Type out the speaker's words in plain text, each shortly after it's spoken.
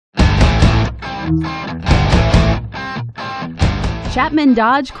Chapman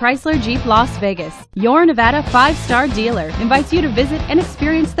Dodge Chrysler Jeep Las Vegas, your Nevada 5-star dealer, invites you to visit and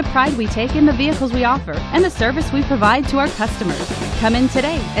experience the pride we take in the vehicles we offer and the service we provide to our customers. Come in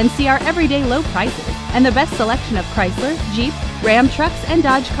today and see our everyday low prices and the best selection of Chrysler, Jeep, Ram trucks, and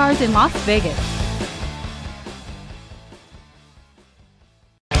Dodge cars in Las Vegas.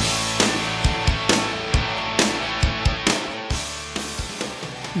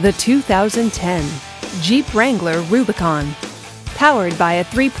 The 2010 Jeep Wrangler Rubicon. Powered by a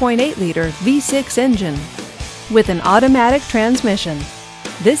 3.8-liter V6 engine with an automatic transmission.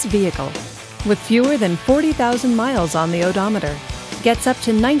 This vehicle, with fewer than 40,000 miles on the odometer, gets up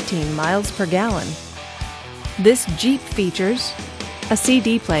to 19 miles per gallon. This Jeep features a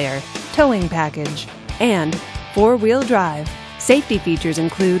CD player, towing package, and 4-wheel drive. Safety features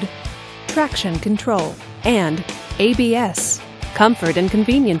include traction control and ABS. Comfort and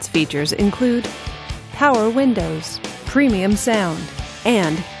convenience features include power windows, premium sound,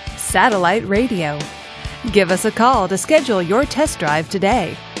 and satellite radio. Give us a call to schedule your test drive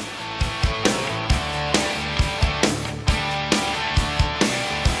today.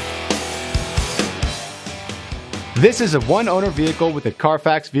 This is a one-owner vehicle with a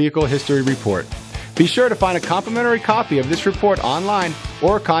Carfax Vehicle History Report. Be sure to find a complimentary copy of this report online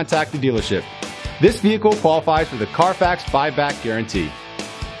or contact the dealership. This vehicle qualifies for the Carfax buyback guarantee.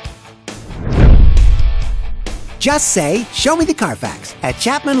 Just say, "Show me the Carfax" at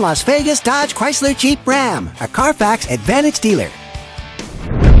Chapman Las Vegas Dodge Chrysler Jeep Ram, a Carfax Advantage dealer.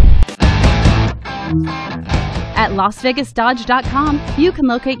 At LasVegasDodge.com, you can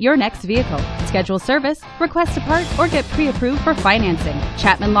locate your next vehicle, schedule service, request a part, or get pre-approved for financing.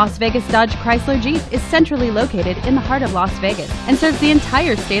 Chapman Las Vegas Dodge Chrysler Jeep is centrally located in the heart of Las Vegas and serves the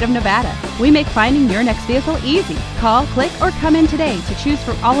entire state of Nevada. We make finding your next vehicle easy. Call, click, or come in today to choose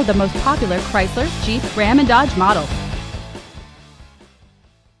from all of the most popular Chrysler, Jeep, Ram, and Dodge models.